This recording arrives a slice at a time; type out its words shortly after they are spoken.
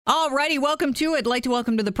All righty, welcome to it. I'd like to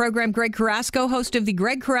welcome to the program Greg Carrasco, host of the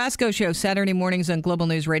Greg Carrasco Show, Saturday mornings on Global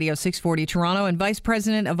News Radio 640 Toronto, and Vice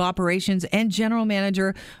President of Operations and General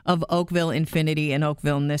Manager of Oakville Infiniti and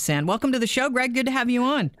Oakville Nissan. Welcome to the show, Greg. Good to have you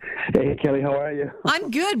on. Hey, Kelly, how are you?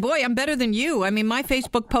 I'm good. Boy, I'm better than you. I mean, my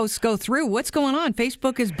Facebook posts go through. What's going on?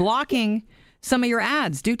 Facebook is blocking some of your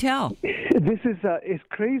ads. Do tell. This is it's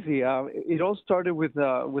crazy. It all started with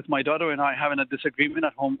my daughter and I having a disagreement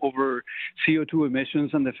at home over CO2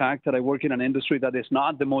 emissions and the fact that I work in an industry that is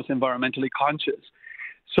not the most environmentally conscious.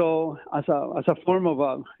 So as a form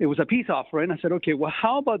of it was a peace offering. I said, okay, well,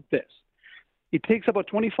 how about this? It takes about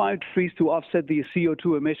 25 trees to offset the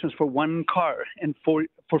CO2 emissions for one car and for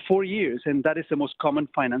 4 years, and that is the most common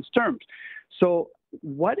finance terms. So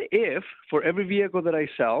what if for every vehicle that I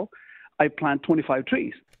sell, I plant 25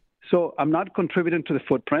 trees? So I'm not contributing to the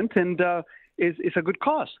footprint, and it's a good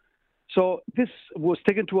cause. So this was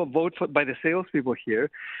taken to a vote by the salespeople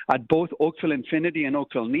here at both Oakville Infiniti and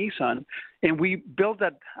Oakville Nissan, and we built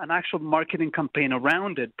an actual marketing campaign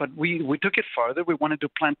around it. But we took it farther. We wanted to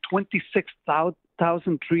plant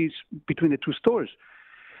 26,000 trees between the two stores.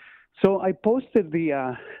 So I posted the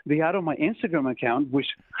ad on my Instagram account, which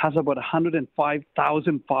has about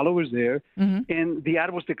 105,000 followers there, and the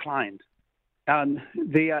ad was declined. And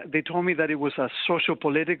they told me that it was a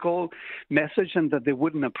socio-political message and that they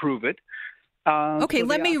wouldn't approve it. Okay,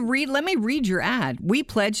 let me read your ad. We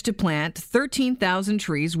pledge to plant 13,000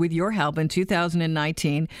 trees with your help in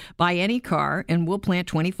 2019. Buy any car, and we'll plant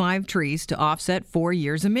 25 trees to offset 4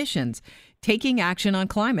 years' emissions. Taking action on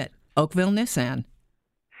climate. Oakville Nissan.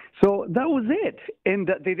 So that was it. And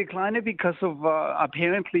they declined it because of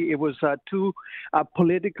apparently it was too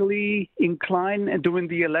politically inclined during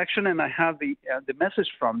the election. And I have the message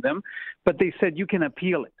from them. But they said you can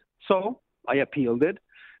appeal it. So I appealed it.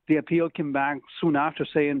 The appeal came back soon after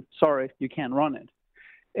saying, sorry, you can't run it.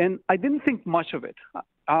 And I didn't think much of it.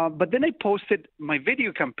 But then I posted my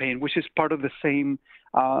video campaign, which is part of the same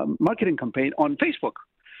marketing campaign on Facebook.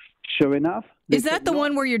 Sure enough. Is that the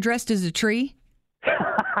one where you're dressed as a tree?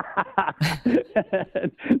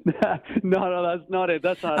 No, that's not it.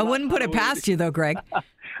 That's not. I wouldn't put it past you, though, Greg.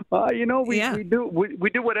 We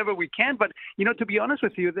do whatever we can. But to be honest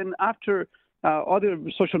with you, then after other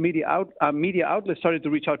social media outlets started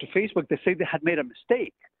to reach out to Facebook, they say they had made a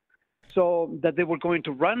mistake, so that they were going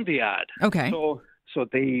to run the ad. Okay. So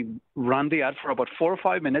they ran the ad for about 4 or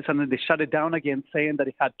 5 minutes, and then they shut it down again, saying that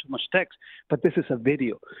it had too much text. But this is a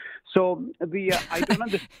video, so I don't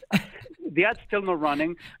understand. The ad's still not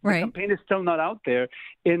running. The campaign is still not out there,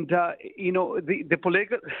 and the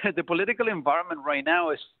political environment right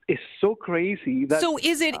now is so crazy that. So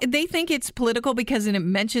is it? They think it's political because it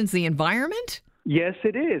mentions the environment. Yes,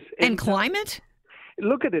 it is, and climate.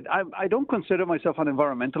 Look at it. I don't consider myself an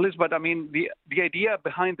environmentalist, but I mean the idea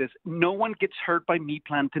behind this: no one gets hurt by me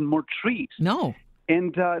planting more trees. No.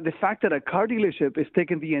 And the fact that a car dealership is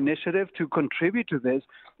taking the initiative to contribute to this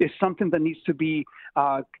is something that needs to be,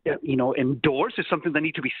 endorsed. It's something that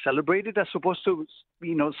needs to be celebrated, as opposed to,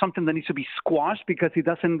 something that needs to be squashed because it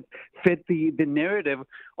doesn't fit the narrative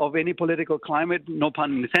of any political climate, no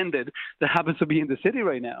pun intended, that happens to be in the city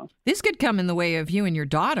right now. This could come in the way of you and your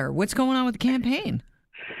daughter. What's going on with the campaign?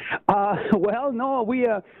 Well, no,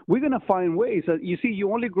 we're going to find ways. You see,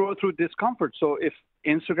 you only grow through discomfort. So if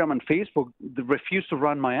Instagram and Facebook refuse to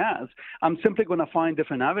run my ads, I'm simply going to find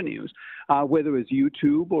different avenues, whether it's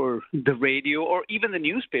YouTube or the radio or even the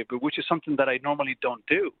newspaper, which is something that I normally don't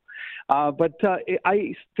do. But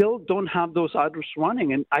I still don't have those ads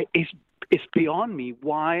running, and it's beyond me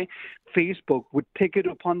why Facebook would take it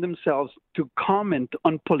upon themselves to comment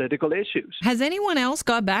on political issues. Has anyone else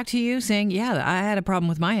got back to you saying, yeah, I had a problem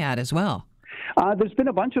with my ad as well? There's been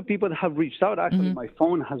a bunch of people that have reached out. Actually, my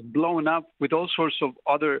phone has blown up with all sorts of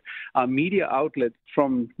other media outlets,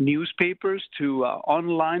 from newspapers to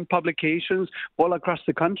online publications all across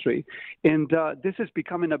the country. And this is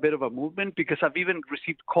becoming a bit of a movement, because I've even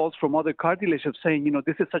received calls from other car dealerships saying,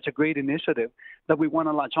 this is such a great initiative that we want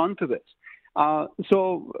to latch onto this.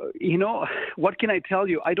 So, what can I tell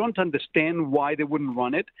you? I don't understand why they wouldn't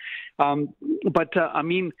run it. But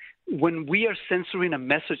when we are censoring a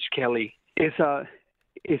message, Kelly, it's a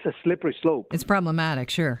slippery slope. It's problematic,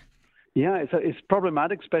 sure. Yeah, it's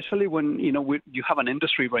problematic, especially when you have an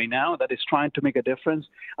industry right now that is trying to make a difference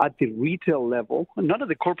at the retail level, not at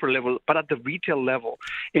the corporate level, but at the retail level,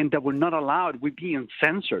 and that we're not allowed. We're being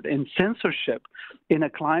censored, and censorship in a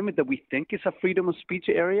climate that we think is a freedom of speech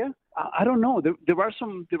area. I don't know. There are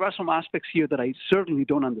some aspects here that I certainly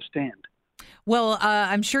don't understand. Well,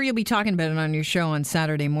 I'm sure you'll be talking about it on your show on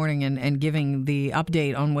Saturday morning and giving the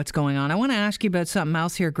update on what's going on. I want to ask you about something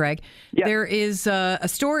else here, Greg. Yes. There is a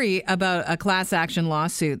story about a class action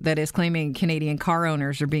lawsuit that is claiming Canadian car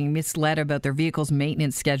owners are being misled about their vehicle's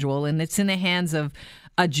maintenance schedule, and it's in the hands of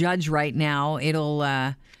a judge right now.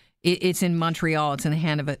 It's in Montreal. It's in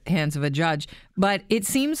the hands of a judge. But it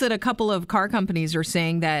seems that a couple of car companies are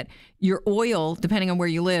saying that your oil, depending on where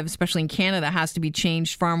you live, especially in Canada, has to be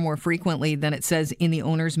changed far more frequently than it says in the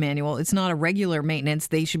owner's manual. It's not a regular maintenance.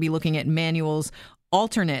 They should be looking at manuals,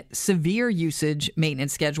 alternate severe usage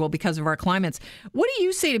maintenance schedule because of our climates. What do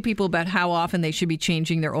you say to people about how often they should be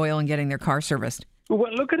changing their oil and getting their car serviced?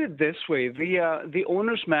 Well, look at it this way. The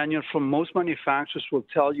owner's manual from most manufacturers will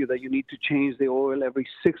tell you that you need to change the oil every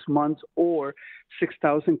 6 months or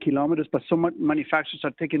 6,000 kilometers, but some manufacturers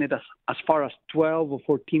are taking it as far as 12 or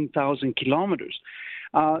 14,000 kilometers.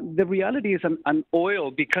 The reality is an oil,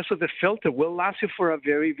 because of the filter, will last you for a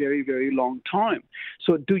very, very, very long time.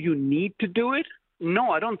 So do you need to do it?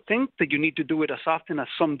 No, I don't think that you need to do it as often as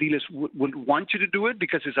some dealers would want you to do it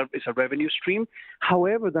because it's a revenue stream.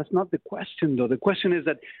 However, that's not the question, though. The question is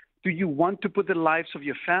that do you want to put the lives of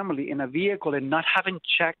your family in a vehicle and not having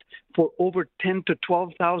checked for over 10 to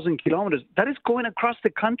 12,000 kilometers? That is going across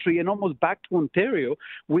the country and almost back to Ontario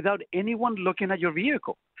without anyone looking at your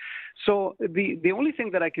vehicle. So the only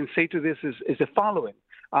thing that I can say to this is the following.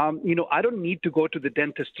 I don't need to go to the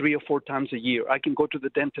dentist 3 or 4 times a year. I can go to the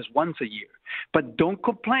dentist once a year. But don't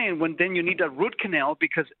complain when then you need a root canal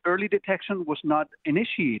because early detection was not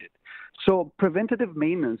initiated. So preventative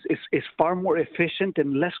maintenance is far more efficient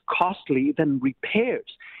and less costly than repairs.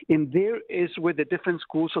 And there is where the different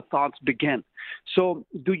schools of thoughts begin. So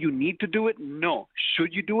do you need to do it? No.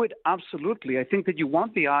 Should you do it? Absolutely. I think that you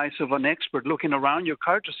want the eyes of an expert looking around your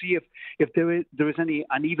car to see if there is any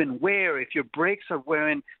uneven wear, if your brakes are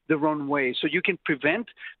wearing the wrong way, so you can prevent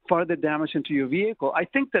further damage into your vehicle. I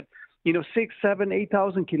think that 6, 7,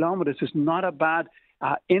 8,000 kilometers is not a bad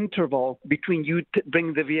interval between you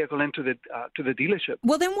bringing the vehicle into to the dealership.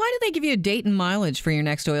 Well, then why do they give you a date and mileage for your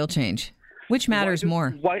next oil change? Which matters more?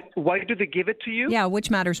 Why do they give it to you? Yeah, which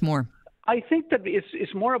matters more? I think that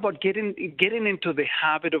it's more about getting into the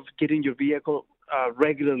habit of getting your vehicle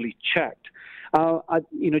regularly checked.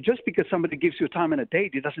 Just because somebody gives you a time and a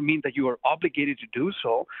date, it doesn't mean that you are obligated to do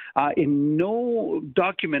so. In no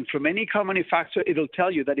document from any car manufacturer, it'll tell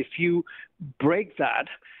you that if you break that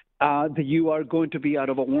you are going to be out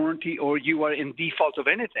of a warranty or you are in default of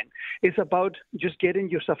anything. It's about just getting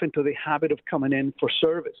yourself into the habit of coming in for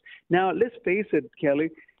service. Now, let's face it,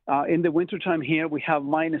 Kelly, in the wintertime here, we have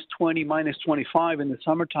minus 20, minus 25. In the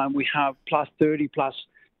summertime, we have plus 30, plus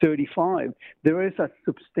 35. There is a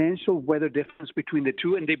substantial weather difference between the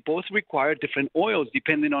two, and they both require different oils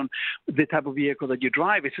depending on the type of vehicle that you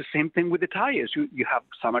drive. It's the same thing with the tires. You have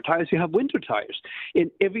summer tires, you have winter tires. And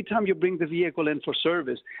every time you bring the vehicle in for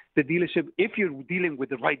service, the dealership, if you're dealing with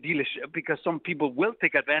the right dealership, because some people will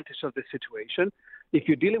take advantage of the situation, if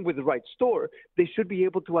you're dealing with the right store, they should be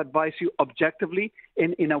able to advise you objectively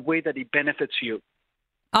in a way that it benefits you.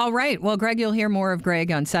 All right. Well, Greg, you'll hear more of Greg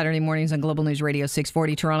on Saturday mornings on Global News Radio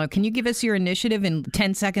 640 Toronto. Can you give us your initiative in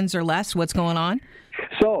 10 seconds or less? What's going on?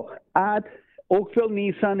 So at Oakville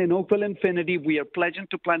Nissan and Oakville Infiniti, we are pledging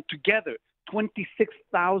to plant together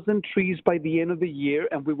 26,000 trees by the end of the year,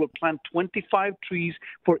 and we will plant 25 trees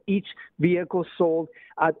for each vehicle sold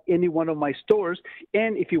at any one of my stores.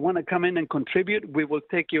 And if you want to come in and contribute, we will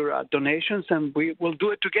take your donations, and we will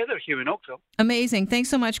do it together here in Oakville. Amazing. Thanks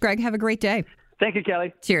so much, Greg. Have a great day. Thank you,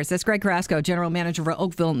 Kelly. Cheers. That's Greg Carrasco, General Manager for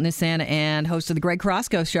Oakville Nissan and host of the Greg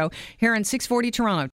Carrasco Show here on 640 Toronto.